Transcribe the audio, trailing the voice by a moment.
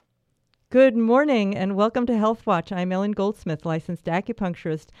Good morning and welcome to Health Watch. I'm Ellen Goldsmith, licensed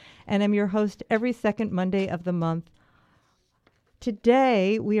acupuncturist, and I'm your host every second Monday of the month.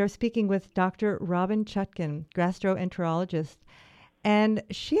 Today, we are speaking with Dr. Robin Chutkan, gastroenterologist, and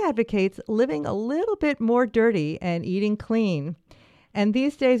she advocates living a little bit more dirty and eating clean. And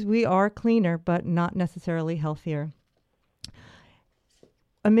these days, we are cleaner, but not necessarily healthier.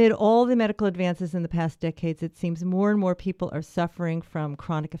 Amid all the medical advances in the past decades, it seems more and more people are suffering from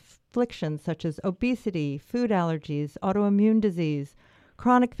chronic afflictions such as obesity, food allergies, autoimmune disease,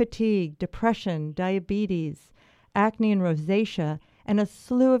 chronic fatigue, depression, diabetes, acne and rosacea, and a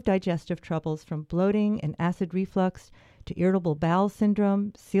slew of digestive troubles from bloating and acid reflux to irritable bowel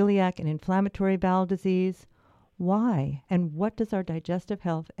syndrome, celiac and inflammatory bowel disease. Why? And what does our digestive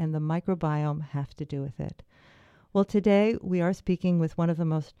health and the microbiome have to do with it? Well, today we are speaking with one of the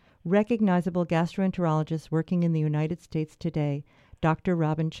most recognizable gastroenterologists working in the United States today, Dr.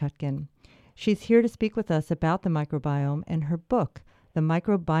 Robin Chutkan. She's here to speak with us about the microbiome and her book, The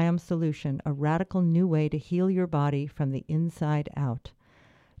Microbiome Solution, a radical new way to heal your body from the inside out.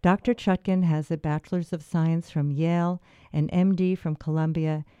 Dr. Chutkan has a Bachelor's of Science from Yale, an MD from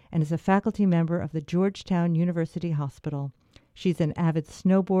Columbia, and is a faculty member of the Georgetown University Hospital. She's an avid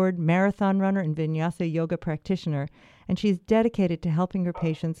snowboard, marathon runner, and vinyasa yoga practitioner, and she's dedicated to helping her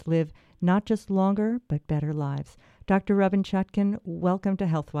patients live not just longer, but better lives. Dr. Robin Chutkan, welcome to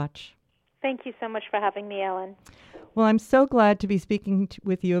Health Watch. Thank you so much for having me, Ellen. Well, I'm so glad to be speaking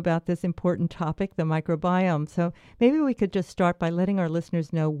with you about this important topic, the microbiome. So maybe we could just start by letting our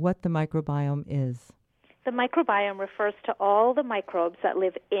listeners know what the microbiome is. The microbiome refers to all the microbes that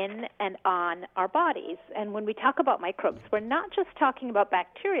live in and on our bodies. And when we talk about microbes, we're not just talking about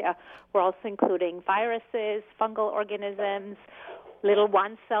bacteria. We're also including viruses, fungal organisms, little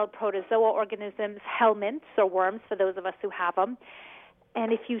one-cell protozoa organisms, helminths or worms for those of us who have them.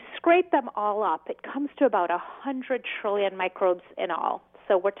 And if you scrape them all up, it comes to about 100 trillion microbes in all.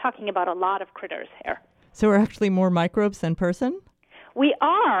 So we're talking about a lot of critters here. So we're actually more microbes than person? We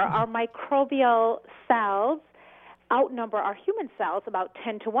are. Our microbial cells outnumber our human cells about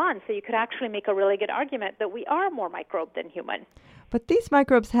 10 to 1. So you could actually make a really good argument that we are more microbe than human. But these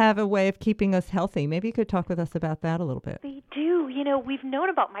microbes have a way of keeping us healthy. Maybe you could talk with us about that a little bit. They do. You know, we've known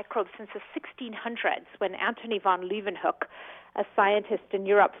about microbes since the 1600s when Antony von Leeuwenhoek, a scientist in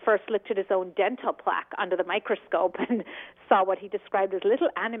Europe, first looked at his own dental plaque under the microscope and saw what he described as little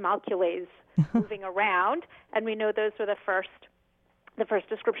animalcules moving around. And we know those were the first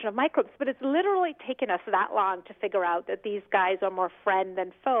description of microbes, but it's literally taken us that long to figure out that these guys are more friend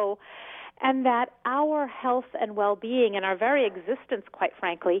than foe, and that our health and well-being and our very existence, quite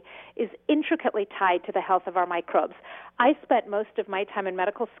frankly, is intricately tied to the health of our microbes. I spent most of my time in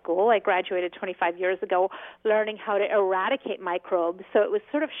medical school. I graduated 25 years ago learning how to eradicate microbes, so it was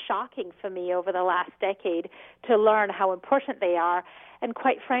sort of shocking for me over the last decade to learn how important they are. And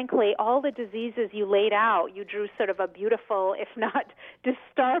quite frankly, all the diseases you laid out, you drew sort of a beautiful, if not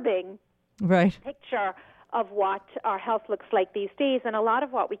disturbing, picture of what our health looks like these days. And a lot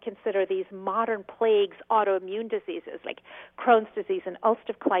of what we consider these modern plagues, autoimmune diseases like Crohn's disease and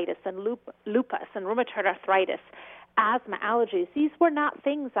ulcerative colitis and lupus and rheumatoid arthritis, asthma, allergies, these were not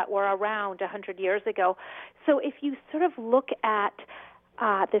things that were around 100 years ago. So if you sort of look at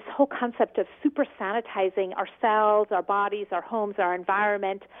this whole concept of super sanitizing our cells, our bodies, our homes, our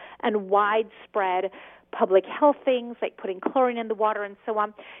environment, and widespread public health things like putting chlorine in the water and so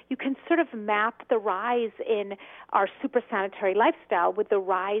on, you can sort of map the rise in our super sanitary lifestyle with the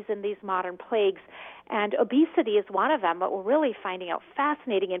rise in these modern plagues. And obesity is one of them, but we're really finding out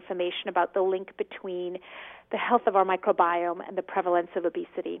fascinating information about the link between the health of our microbiome and the prevalence of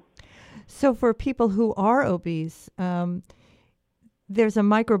obesity. So for people who are obese, there's a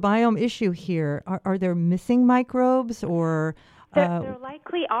microbiome issue here. Are there missing microbes or... There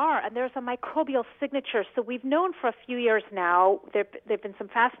likely are, and there's a microbial signature. So we've known for a few years now, there have been some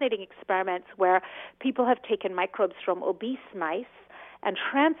fascinating experiments where people have taken microbes from obese mice and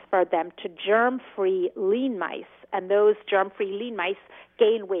transferred them to germ-free lean mice. And those germ-free lean mice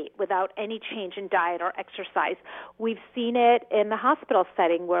gain weight without any change in diet or exercise. We've seen it in the hospital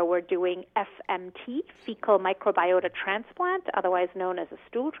setting where we're doing FMT, fecal microbiota transplant, otherwise known as a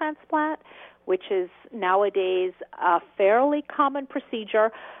stool transplant, which is nowadays a fairly common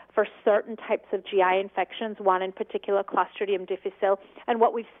procedure for certain types of GI infections, one in particular, Clostridium difficile. And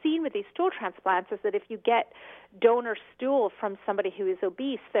what we've seen with these stool transplants is that if you get donor stool from somebody who is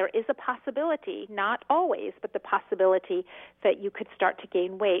obese, there is a possibility, not always, but the possibility that you could start to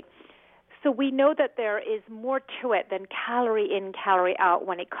gain weight. So we know that there is more to it than calorie in, calorie out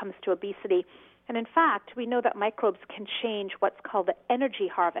when it comes to obesity. And in fact, we know that microbes can change what's called the energy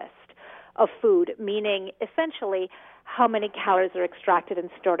harvest of food, meaning essentially how many calories are extracted and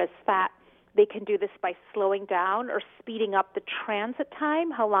stored as fat. They can do this by slowing down or speeding up the transit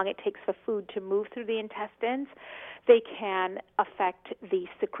time, how long it takes for food to move through the intestines. They can affect the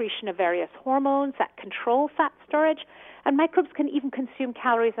secretion of various hormones that control fat storage, and microbes can even consume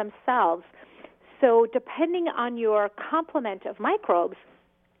calories themselves. So depending on your complement of microbes,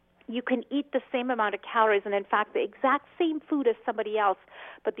 you can eat the same amount of calories and, in fact, the exact same food as somebody else,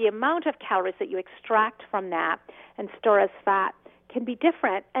 but the amount of calories that you extract from that and store as fat can be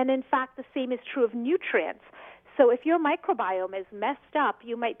different. And, in fact, the same is true of nutrients. So if your microbiome is messed up,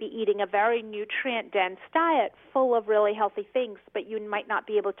 you might be eating a very nutrient-dense diet full of really healthy things, but you might not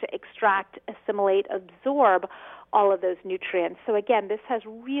be able to extract, assimilate, absorb all of those nutrients. So, again, this has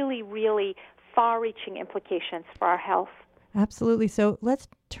really, really far-reaching implications for our health. Absolutely. So let's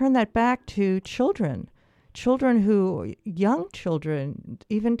turn that back to children. Young children,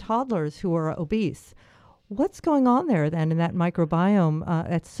 even toddlers who are obese. What's going on there then in that microbiome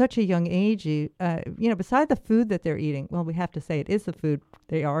at such a young age? Beside the food that they're eating, well, we have to say it is the food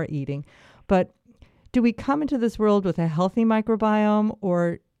they are eating, but do we come into this world with a healthy microbiome,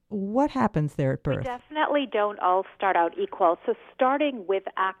 or what happens there at birth? We definitely don't all start out equal. So starting with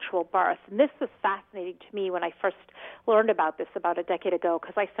actual birth, and this was fascinating to me when I first learned about this about a decade ago,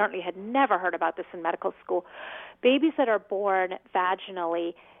 because I certainly had never heard about this in medical school. Babies that are born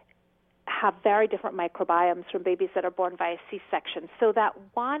vaginally have very different microbiomes from babies that are born via C-section. So that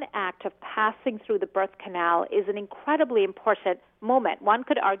one act of passing through the birth canal is an incredibly important moment. One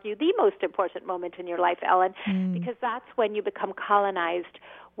could argue the most important moment in your life, Ellen, because that's when you become colonized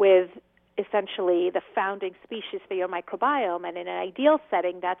with essentially the founding species for your microbiome. And in an ideal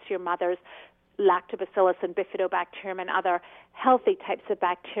setting, that's your mother's Lactobacillus and Bifidobacterium and other healthy types of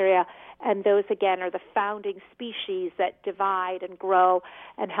bacteria. And those, again, are the founding species that divide and grow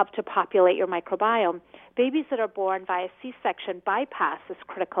and help to populate your microbiome. Babies that are born via C-section bypass this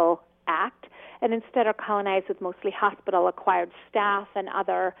critical act and instead are colonized with mostly hospital-acquired staph and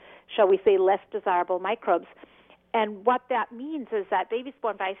other, shall we say, less desirable microbes. And what that means is that babies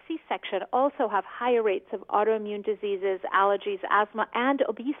born by C-section also have higher rates of autoimmune diseases, allergies, asthma, and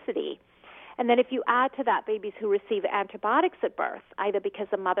obesity. And then if you add to that babies who receive antibiotics at birth, either because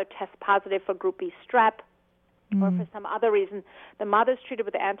the mother tests positive for group B strep or for some other reason, the mother's treated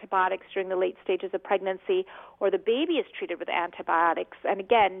with antibiotics during the late stages of pregnancy, or the baby is treated with antibiotics. And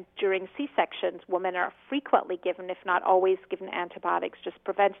again, during C-sections, women are frequently given, if not always given, antibiotics just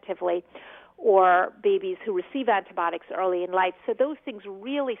preventatively, or babies who receive antibiotics early in life. So those things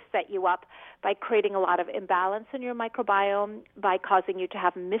really set you up by creating a lot of imbalance in your microbiome, by causing you to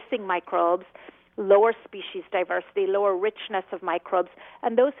have missing microbes, lower species diversity, lower richness of microbes,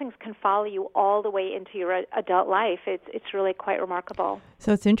 and those things can follow you all the way into your adult life. It's really quite remarkable.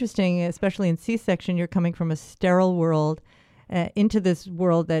 So it's interesting, especially in C-section, you're coming from a sterile world into this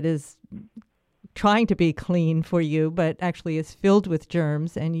world that is trying to be clean for you, but actually is filled with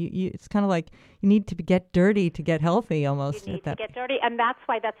germs, and it's kind of like you need to get dirty to get healthy almost. You need to get dirty, and that's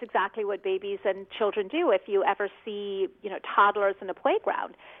why that's exactly what babies and children do. If you ever see, toddlers in a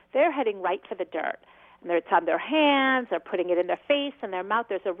playground, they're heading right for the dirt. And it's on their hands, they're putting it in their face and their mouth.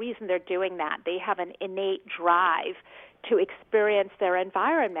 There's a reason they're doing that. They have an innate drive to experience their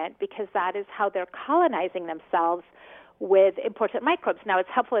environment because that is how they're colonizing themselves with important microbes. Now, it's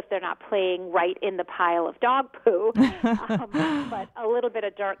helpful if they're not playing right in the pile of dog poo, but a little bit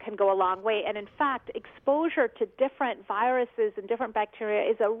of dirt can go a long way. And in fact, exposure to different viruses and different bacteria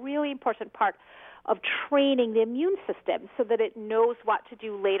is a really important part of training the immune system so that it knows what to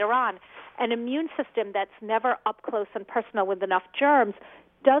do later on. An immune system that's never up close and personal with enough germs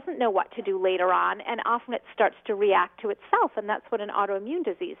doesn't know what to do later on, and often it starts to react to itself, and that's what an autoimmune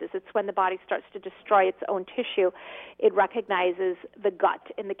disease is. It's when the body starts to destroy its own tissue. It recognizes the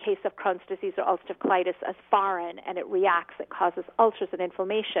gut, in the case of Crohn's disease or ulcerative colitis, as foreign, and it reacts. It causes ulcers and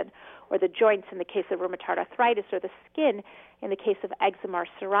inflammation, or the joints in the case of rheumatoid arthritis, or the skin in the case of eczema or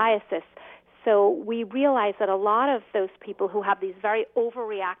psoriasis. So we realize that a lot of those people who have these very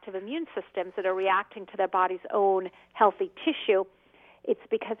overreactive immune systems that are reacting to their body's own healthy tissue, it's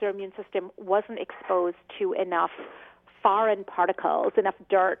because their immune system wasn't exposed to enough foreign particles, enough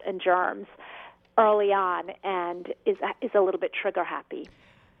dirt and germs early on, and is a little bit trigger happy.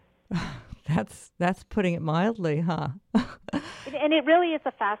 That's putting it mildly, huh? And it really is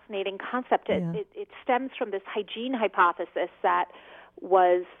a fascinating concept. It stems from this hygiene hypothesis that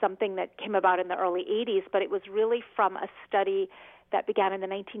was something that came about in the early 80s, but it was really from a study that began in the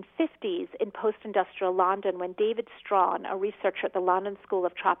 1950s in post-industrial London when David Strawn, a researcher at the London School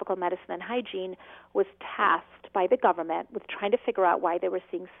of Tropical Medicine and Hygiene, was tasked by the government with trying to figure out why they were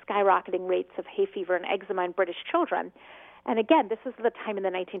seeing skyrocketing rates of hay fever and eczema in British children. And again, this was the time in the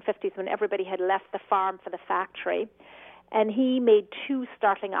 1950s when everybody had left the farm for the factory. And he made two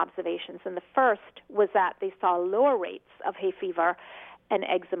startling observations. And the first was that they saw lower rates of hay fever and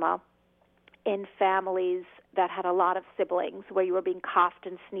eczema in families that had a lot of siblings, where you were being coughed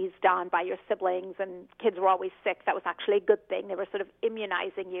and sneezed on by your siblings and kids were always sick. That was actually a good thing. They were sort of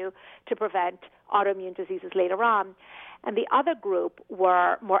immunizing you to prevent autoimmune diseases later on. And the other group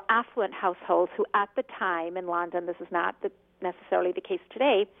were more affluent households who at the time in London, this is not necessarily the case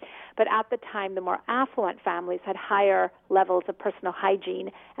today, but at the time the more affluent families had higher levels of personal hygiene,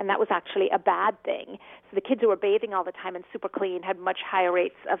 and that was actually a bad thing. So the kids who were bathing all the time and super clean had much higher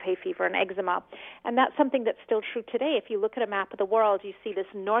rates of hay fever and eczema. And that's something that's still true today. If you look at a map of the world, you see this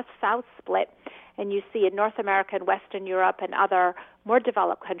north-south split, and you see in North America and Western Europe and other more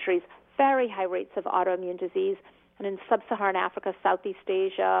developed countries very high rates of autoimmune disease. And in sub-Saharan Africa, Southeast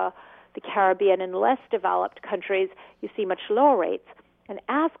Asia, the Caribbean, and less developed countries, you see much lower rates. And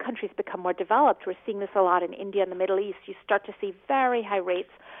as countries become more developed, we're seeing this a lot in India and the Middle East, you start to see very high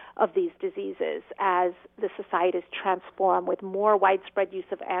rates of these diseases as the societies transform with more widespread use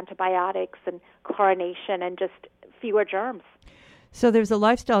of antibiotics and chlorination and just fewer germs. So there's a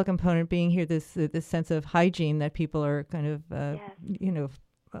lifestyle component being here, this sense of hygiene that people are kind of, Yes.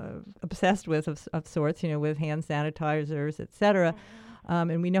 obsessed with of sorts, with hand sanitizers, et cetera.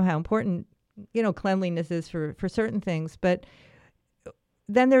 And we know how important, cleanliness is for certain things. But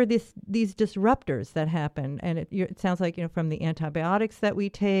then there are these disruptors that happen. And it sounds like, from the antibiotics that we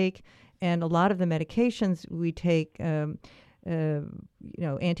take and a lot of the medications we take, anti-acid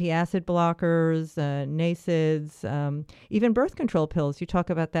blockers, NSAIDs, even birth control pills. You talk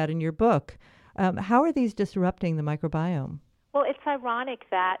about that in your book. How are these disrupting the microbiome? Well, it's ironic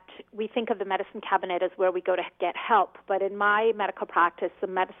that we think of the medicine cabinet as where we go to get help, but in my medical practice, the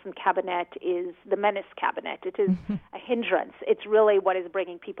medicine cabinet is the menace cabinet. It is a hindrance. It's really what is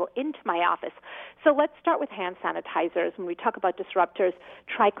bringing people into my office. So let's start with hand sanitizers. When we talk about disruptors,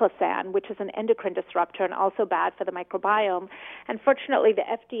 triclosan, which is an endocrine disruptor and also bad for the microbiome. And fortunately, the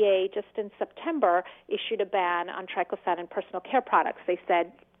FDA just in September issued a ban on triclosan in personal care products. They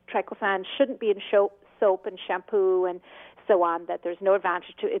said triclosan shouldn't be in soap and shampoo and so on, that there's no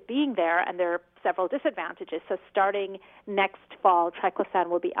advantage to it being there, and there are several disadvantages. So starting next fall, triclosan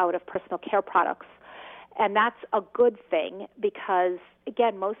will be out of personal care products. And that's a good thing because,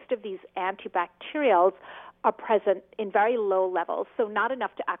 again, most of these antibacterials are present in very low levels, so not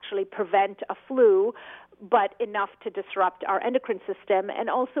enough to actually prevent a flu, but enough to disrupt our endocrine system. And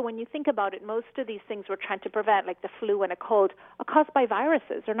also, when you think about it, most of these things we're trying to prevent, like the flu and a cold, are caused by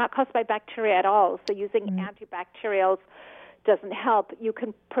viruses. They're not caused by bacteria at all. So using antibacterials doesn't help. You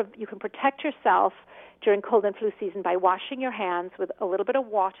can protect yourself during cold and flu season by washing your hands with a little bit of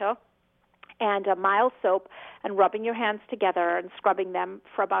water and a mild soap and rubbing your hands together and scrubbing them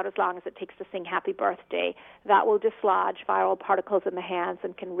for about as long as it takes to sing Happy Birthday. That will dislodge viral particles in the hands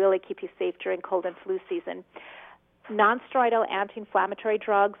and can really keep you safe during cold and flu season. Non-steroidal anti-inflammatory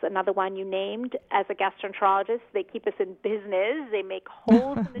drugs, another one you named. As a gastroenterologist, they keep us in business. They make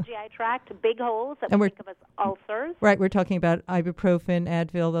holes in the GI tract, big holes that we think of as ulcers. Right, we're talking about ibuprofen,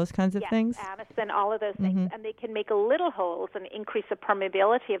 Advil, those kinds of things? Yes, Anacin, all of those things. And they can make little holes and increase the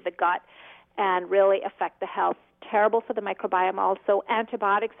permeability of the gut and really affect the health. Terrible for the microbiome also.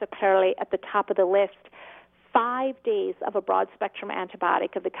 Antibiotics are clearly at the top of the list. 5 days of a broad-spectrum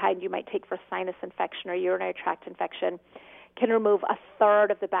antibiotic of the kind you might take for sinus infection or urinary tract infection can remove a third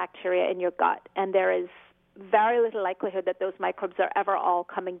of the bacteria in your gut. And there is very little likelihood that those microbes are ever all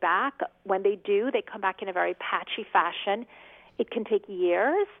coming back. When they do, they come back in a very patchy fashion. It can take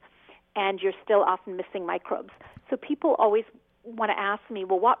years, and you're still often missing microbes. So people always want to ask me,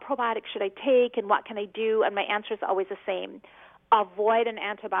 well, what probiotic should I take and what can I do? And my answer is always the same. Avoid an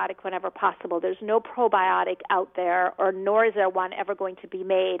antibiotic whenever possible. There's no probiotic out there, or nor is there one ever going to be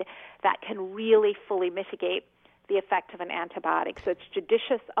made that can really fully mitigate the effect of an antibiotic. So it's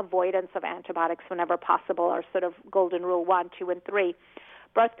judicious avoidance of antibiotics whenever possible, are sort of golden rule 1, 2, and 3.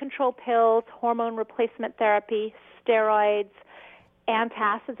 Birth control pills, hormone replacement therapy, steroids,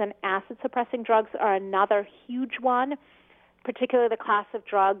 antacids and acid-suppressing drugs are another huge one, particularly the class of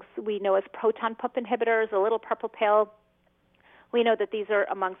drugs we know as proton pump inhibitors, a little purple pill. We know that these are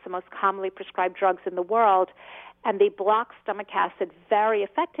amongst the most commonly prescribed drugs in the world, and they block stomach acid very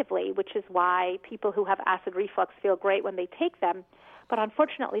effectively, which is why people who have acid reflux feel great when they take them. But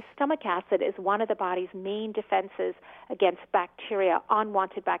unfortunately, stomach acid is one of the body's main defenses against bacteria,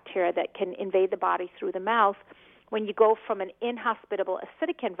 unwanted bacteria that can invade the body through the mouth. When you go from an inhospitable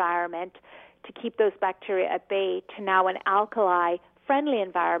acidic environment to keep those bacteria at bay to now an alkali-friendly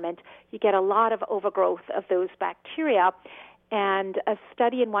environment, you get a lot of overgrowth of those bacteria. And a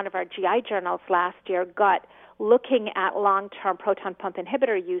study in one of our GI journals last year, Gut, looking at long-term proton pump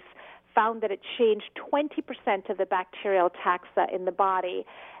inhibitor use, found that it changed 20% of the bacterial taxa in the body.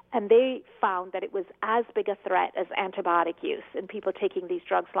 And they found that it was as big a threat as antibiotic use in people taking these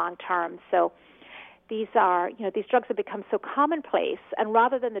drugs long-term. So these drugs have become so commonplace, and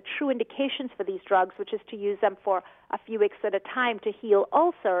rather than the true indications for these drugs, which is to use them for a few weeks at a time to heal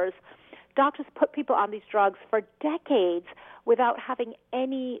ulcers, doctors put people on these drugs for decades without having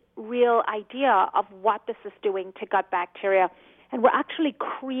any real idea of what this is doing to gut bacteria. And we're actually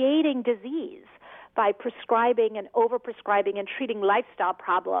creating disease by prescribing and overprescribing and treating lifestyle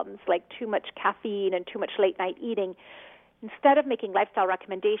problems like too much caffeine and too much late-night eating, instead of making lifestyle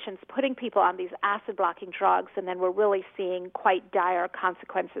recommendations, putting people on these acid-blocking drugs, and then we're really seeing quite dire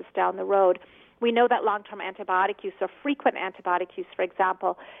consequences down the road. We know that long-term antibiotic use or frequent antibiotic use, for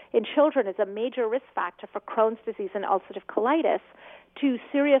example, in children is a major risk factor for Crohn's disease and ulcerative colitis, two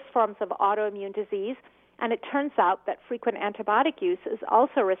serious forms of autoimmune disease. And it turns out that frequent antibiotic use is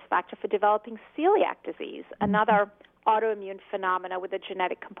also a risk factor for developing celiac disease, another autoimmune phenomena with a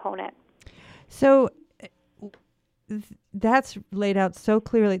genetic component. So that's laid out so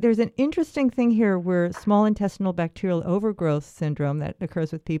clearly. There's an interesting thing here where small intestinal bacterial overgrowth syndrome that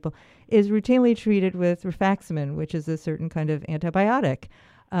occurs with people is routinely treated with rifaximin, which is a certain kind of antibiotic.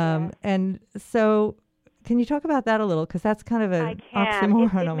 Yes. And so can you talk about that a little? Because that's kind of an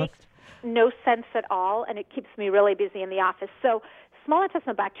oxymoron almost. Makes no sense at all, and it keeps me really busy in the office. So small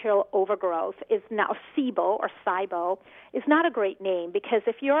intestinal bacterial overgrowth is now SIBO or SIBO is not a great name, because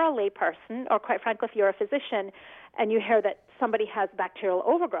if you're a layperson, or quite frankly, if you're a physician and you hear that somebody has bacterial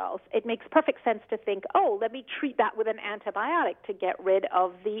overgrowth, it makes perfect sense to think, oh, let me treat that with an antibiotic to get rid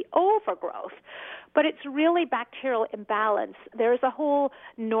of the overgrowth. But it's really bacterial imbalance. There's a whole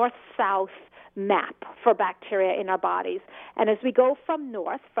north-south map for bacteria in our bodies. And as we go from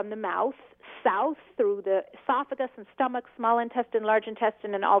north, from the mouth, south through the esophagus and stomach, small intestine, large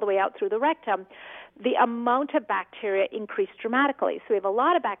intestine, and all the way out through the rectum, the amount of bacteria increased dramatically. So we have a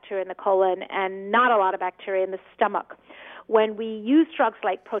lot of bacteria in the colon and not a lot of bacteria in the stomach. When we use drugs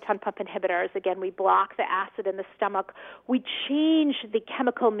like proton pump inhibitors, again, we block the acid in the stomach, we change the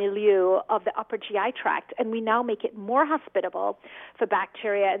chemical milieu of the upper GI tract, and we now make it more hospitable for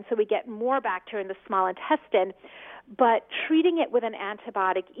bacteria, and so we get more bacteria in the small intestine. But treating it with an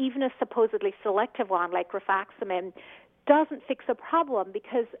antibiotic, even a supposedly selective one like rifaximin, doesn't fix a problem,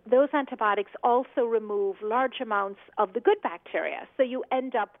 because those antibiotics also remove large amounts of the good bacteria. So you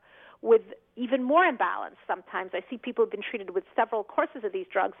end up with even more imbalance sometimes. I see people who've been treated with several courses of these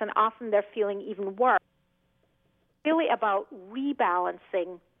drugs, and often they're feeling even worse. It's really about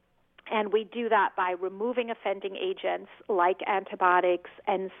rebalancing, and we do that by removing offending agents like antibiotics,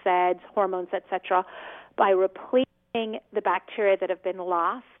 NSAIDs, hormones, etc., by replacing the bacteria that have been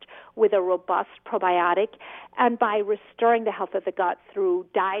lost with a robust probiotic, and by restoring the health of the gut through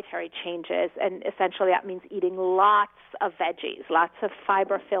dietary changes. And essentially that means eating lots of veggies, lots of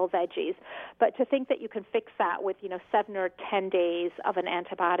fiber-filled veggies. But to think that you can fix that with 7 or 10 days of an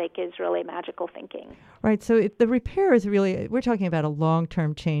antibiotic is really magical thinking. Right. So the repair is really, we're talking about a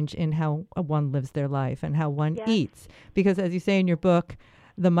long-term change in how one lives their life and how one eats. Because as you say in your book,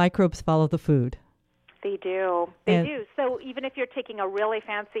 the microbes follow the food. They do. They do. So even if you're taking a really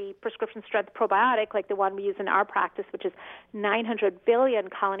fancy prescription strength probiotic like the one we use in our practice, which is 900 billion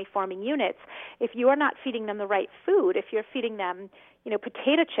colony-forming units, if you are not feeding them the right food, if you're feeding them,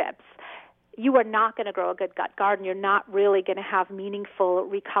 potato chips, you are not going to grow a good gut garden. You're not really going to have meaningful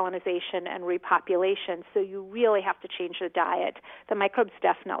recolonization and repopulation. So you really have to change the diet. The microbes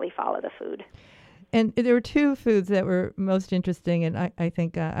definitely follow the food. And there were two foods that were most interesting, and I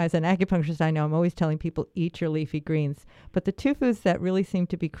think as an acupuncturist, I know I'm always telling people, eat your leafy greens. But the two foods that really seemed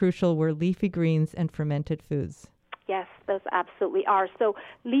to be crucial were leafy greens and fermented foods. Yes, those absolutely are. So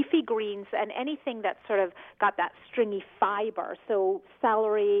leafy greens and anything that's sort of got that stringy fiber, so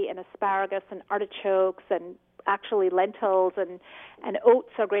celery and asparagus and artichokes and actually lentils and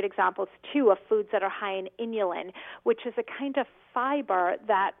oats are great examples, too, of foods that are high in inulin, which is a kind of fiber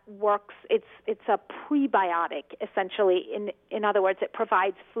that works. It's a prebiotic, essentially. In other words, it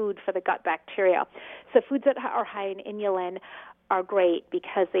provides food for the gut bacteria. So foods that are high in inulin are great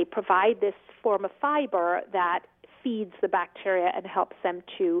because they provide this form of fiber that feeds the bacteria and helps them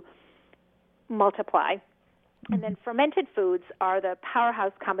to multiply. And then fermented foods are the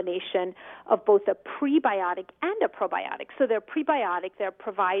powerhouse combination of both a prebiotic and a probiotic. So they're prebiotic, they're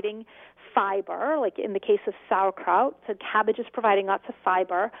providing fiber, like in the case of sauerkraut. So cabbage is providing lots of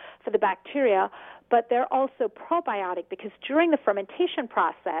fiber for the bacteria, but they're also probiotic because during the fermentation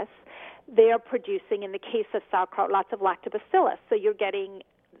process, they are producing, in the case of sauerkraut, lots of lactobacillus. So you're getting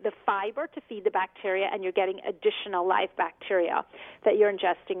the fiber to feed the bacteria, and you're getting additional live bacteria that you're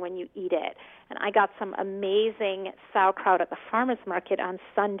ingesting when you eat it. And I got some amazing sauerkraut at the farmer's market on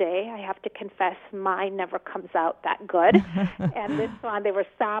Sunday. I have to confess, mine never comes out that good. And this one, they were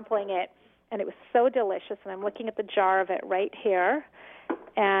sampling it, and it was so delicious. And I'm looking at the jar of it right here.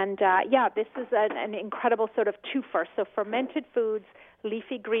 And, this is an incredible sort of twofer. So fermented foods,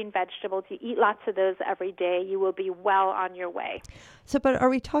 leafy green vegetables, you eat lots of those every day, you will be well on your way. So, but are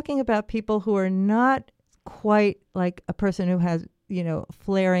we talking about people who are not quite like a person who has,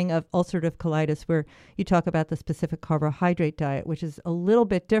 flaring of ulcerative colitis, where you talk about the specific carbohydrate diet, which is a little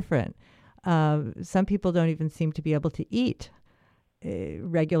bit different? Some people don't even seem to be able to eat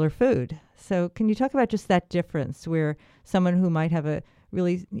regular food. So can you talk about just that difference where someone who might have a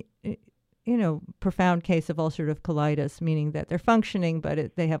really profound case of ulcerative colitis, meaning that they're functioning,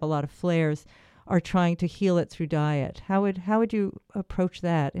 but they have a lot of flares, are trying to heal it through diet? How would you approach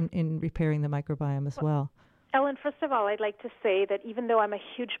that in repairing the microbiome as well? Ellen, first of all, I'd like to say that even though I'm a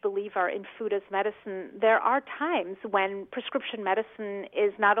huge believer in food as medicine, there are times when prescription medicine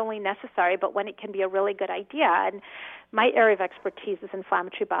is not only necessary, but when it can be a really good idea. And my area of expertise is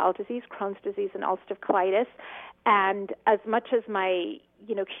inflammatory bowel disease, Crohn's disease, and ulcerative colitis. And as much as my,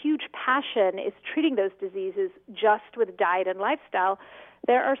 huge passion is treating those diseases just with diet and lifestyle,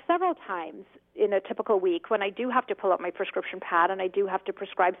 there are several times in a typical week when I do have to pull out my prescription pad and I do have to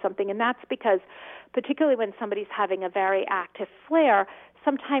prescribe something. And that's because, particularly when somebody's having a very active flare,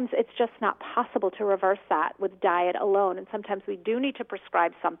 sometimes it's just not possible to reverse that with diet alone. And sometimes we do need to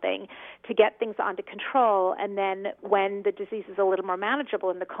prescribe something to get things under control. And then when the disease is a little more manageable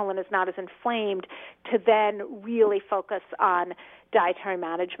and the colon is not as inflamed, to then really focus on dietary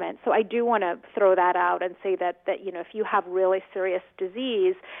management. So I do want to throw that out and say that if you have really serious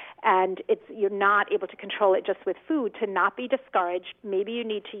disease and you're not able to control it just with food, to not be discouraged. Maybe you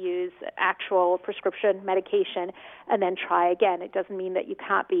need to use actual prescription medication and then try again. It doesn't mean that you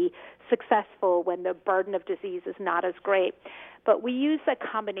can't be successful when the burden of disease is not as great. But we use a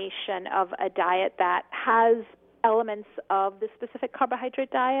combination of a diet that has elements of the specific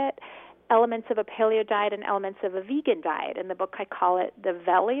carbohydrate diet, elements of a paleo diet, and elements of a vegan diet. In the book, I call it the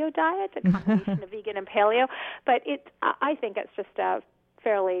Velio diet, a combination of vegan and paleo. But I think it's just a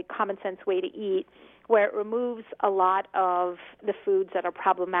fairly common sense way to eat, where it removes a lot of the foods that are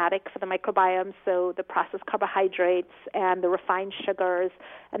problematic for the microbiome, so the processed carbohydrates and the refined sugars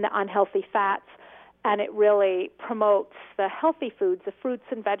and the unhealthy fats. And it really promotes the healthy foods, the fruits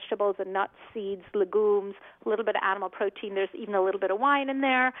and vegetables and nuts, seeds, legumes, a little bit of animal protein. There's even a little bit of wine in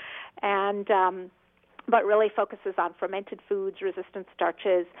there, and but really focuses on fermented foods, resistant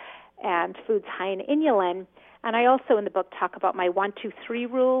starches, and foods high in inulin. And I also in the book talk about my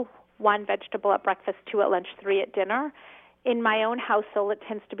 1-2-3 rule: 1 vegetable at breakfast, 2 at lunch, 3 at dinner. In my own household, it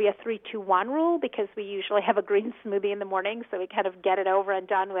tends to be a 3-2-1 rule because we usually have a green smoothie in the morning, so we kind of get it over and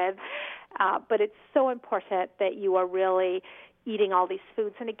done with. But it's so important that you are really eating all these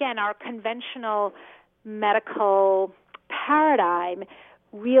foods. And again, our conventional medical paradigm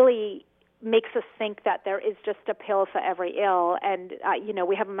really makes us think that there is just a pill for every ill, and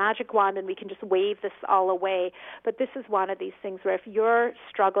we have a magic wand and we can just wave this all away. But this is one of these things where if you're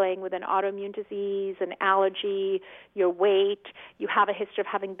struggling with an autoimmune disease, an allergy, your weight, you have a history of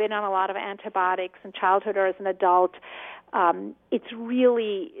having been on a lot of antibiotics in childhood or as an adult, it's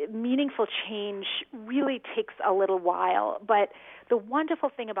really meaningful change really takes a little while. But the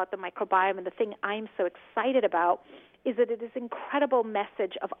wonderful thing about the microbiome, and the thing I'm so excited about, is that it is an incredible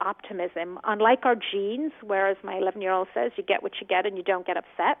message of optimism. Unlike our genes, whereas my 11-year-old says you get what you get and you don't get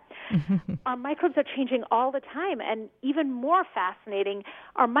upset, our microbes are changing all the time. And even more fascinating,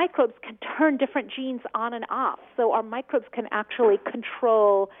 our microbes can turn different genes on and off. So our microbes can actually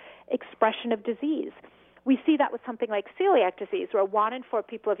control expression of disease. We see that with something like celiac disease, where 1 in 4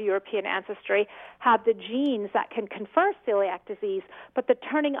 people of European ancestry have the genes that can confer celiac disease, but the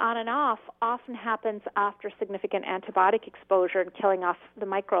turning on and off often happens after significant antibiotic exposure and killing off the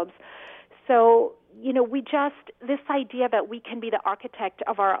microbes. So, this idea that we can be the architect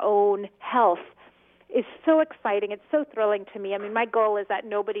of our own health is so exciting. It's so thrilling to me. I mean, my goal is that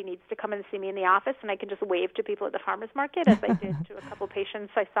nobody needs to come and see me in the office, and I can just wave to people at the farmer's market, as I did to a couple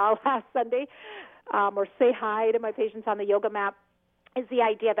patients I saw last Sunday, or say hi to my patients on the yoga mat. is the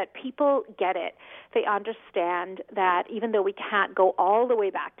idea that people get it. They understand that even though we can't go all the way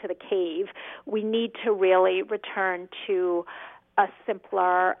back to the cave, we need to really return to a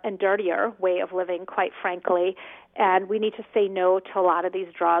simpler and dirtier way of living, quite frankly. And we need to say no to a lot of these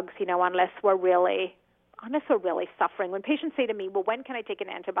drugs, unless we're really suffering. When patients say to me, well, when can I take an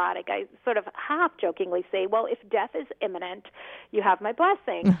antibiotic? I sort of half-jokingly say, well, if death is imminent, you have my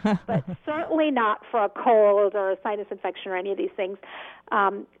blessing, but certainly not for a cold or a sinus infection or any of these things.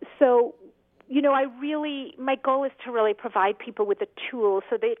 My goal is to really provide people with the tools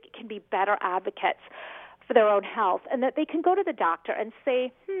so they can be better advocates for their own health, and that they can go to the doctor and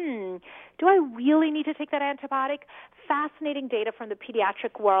say, do I really need to take that antibiotic? Fascinating data from the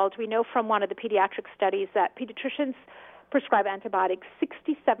pediatric world. We know from one of the pediatric studies that pediatricians prescribe antibiotics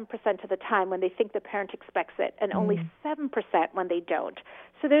 67% of the time when they think the parent expects it, and only 7% when they don't.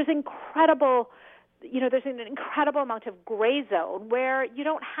 So there's an incredible amount of gray zone where you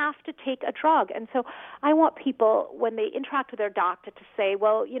don't have to take a drug. And so I want people, when they interact with their doctor, to say,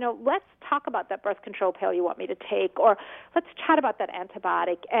 well, let's talk about that birth control pill you want me to take, or let's chat about that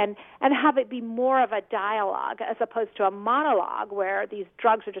antibiotic, and have it be more of a dialogue as opposed to a monologue where these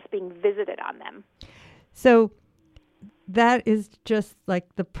drugs are just being visited on them. So that is just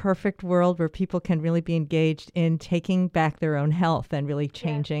like the perfect world where people can really be engaged in taking back their own health and really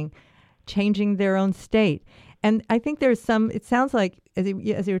changing their own state. And I think there's it sounds like, as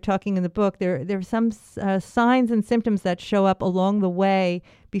you were talking in the book, there are some signs and symptoms that show up along the way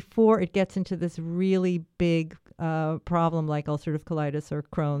before it gets into this really big problem like ulcerative colitis or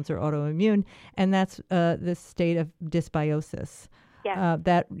Crohn's or autoimmune, and that's this state of dysbiosis. Yes.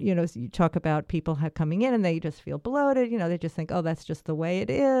 That, you talk about people coming in and they just feel bloated, they just think, oh, that's just the way it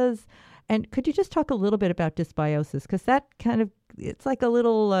is. And could you just talk a little bit about dysbiosis? Because that it's like a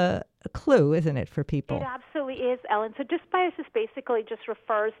little clue, isn't it, for people? It absolutely is, Ellen. So dysbiosis basically just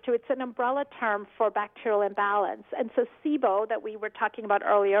refers to, it's an umbrella term for bacterial imbalance. And so SIBO, that we were talking about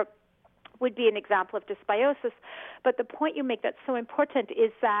earlier, would be an example of dysbiosis. But the point you make that's so important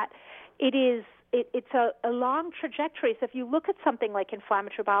is that it's a long trajectory. So if you look at something like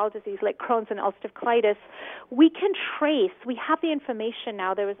inflammatory bowel disease, like Crohn's and ulcerative colitis, we have the information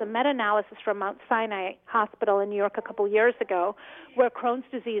now. There was a meta-analysis from Mount Sinai Hospital in New York a couple years ago where Crohn's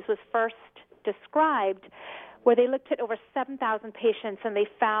disease was first described, where they looked at over 7,000 patients, and they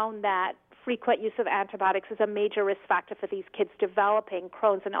found that frequent use of antibiotics is a major risk factor for these kids developing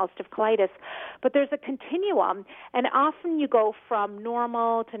Crohn's and ulcerative colitis. But there's a continuum, and often you go from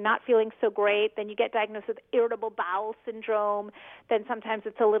normal to not feeling so great, then you get diagnosed with irritable bowel syndrome, then sometimes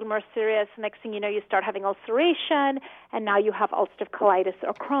it's a little more serious. Next thing you know, you start having ulceration, and now you have ulcerative colitis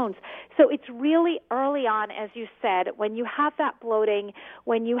or Crohn's. So it's really early on, as you said, when you have that bloating,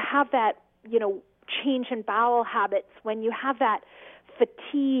 when you have that, change in bowel habits, when you have that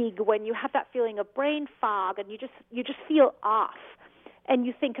fatigue, when you have that feeling of brain fog, and you just feel off. And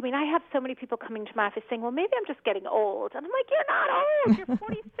you think, I have so many people coming to my office saying, well, maybe I'm just getting old. And I'm like, you're not old. You're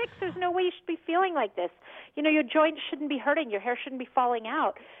 46. There's no way you should be feeling like this. Your joints shouldn't be hurting. Your hair shouldn't be falling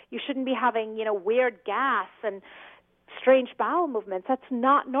out. You shouldn't be having, weird gas and strange bowel movements. That's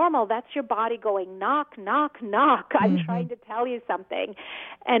not normal. That's your body going, knock, knock, knock. I'm trying to tell you something.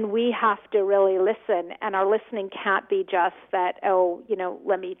 And we have to really listen. And our listening can't be just that,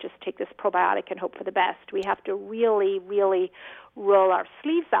 let me just take this probiotic and hope for the best. We have to really, really roll our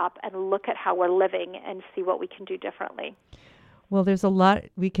sleeves up and look at how we're living and see what we can do differently. Well, there's a lot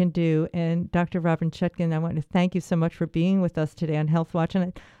we can do. And Dr. Robin Chutkan, I want to thank you so much for being with us today on Health Watch. And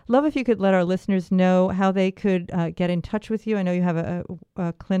I'd love if you could let our listeners know how they could get in touch with you. I know you have a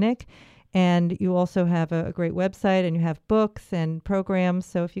clinic, and you also have a great website, and you have books and programs.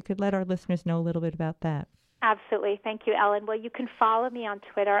 So if you could let our listeners know a little bit about that. Absolutely. Thank you, Ellen. Well, you can follow me on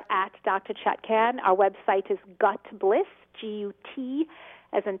Twitter at Dr. Chutkan. Our website is Gut Bliss, G-U-T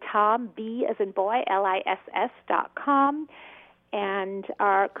as in Tom, B as in boy, LISS.com. And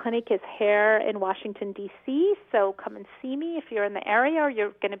our clinic is here in Washington, D.C., so come and see me if you're in the area or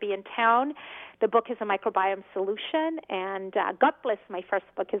you're going to be in town. The book is A Microbiome Solution, and Gut Bliss, my first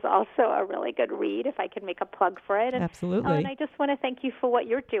book, is also a really good read, if I can make a plug for it. Absolutely. And I just want to thank you for what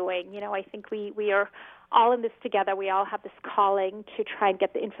you're doing. I think we are all in this together. We all have this calling to try and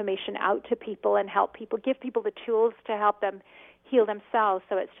get the information out to people and help people, give people the tools to help them heal themselves.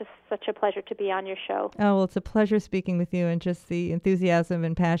 So it's just such a pleasure to be on your show. Oh, well, it's a pleasure speaking with you, and just the enthusiasm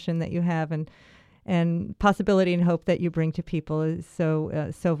and passion that you have and possibility and hope that you bring to people is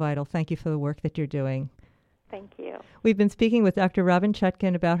so vital. Thank you for the work that you're doing. Thank you. We've been speaking with Dr. Robin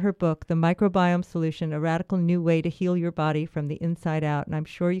Chutkan about her book, The Microbiome Solution, A Radical New Way to Heal Your Body from the Inside Out, and I'm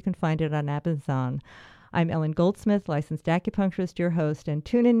sure you can find it on Amazon. I'm Ellen Goldsmith, licensed acupuncturist, your host, and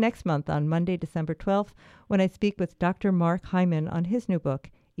tune in next month on Monday, December 12th, when I speak with Dr. Mark Hyman on his new book,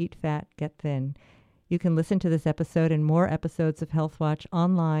 Eat Fat, Get Thin. You can listen to this episode and more episodes of Health Watch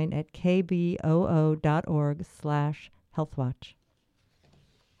online at kboo.org/healthwatch.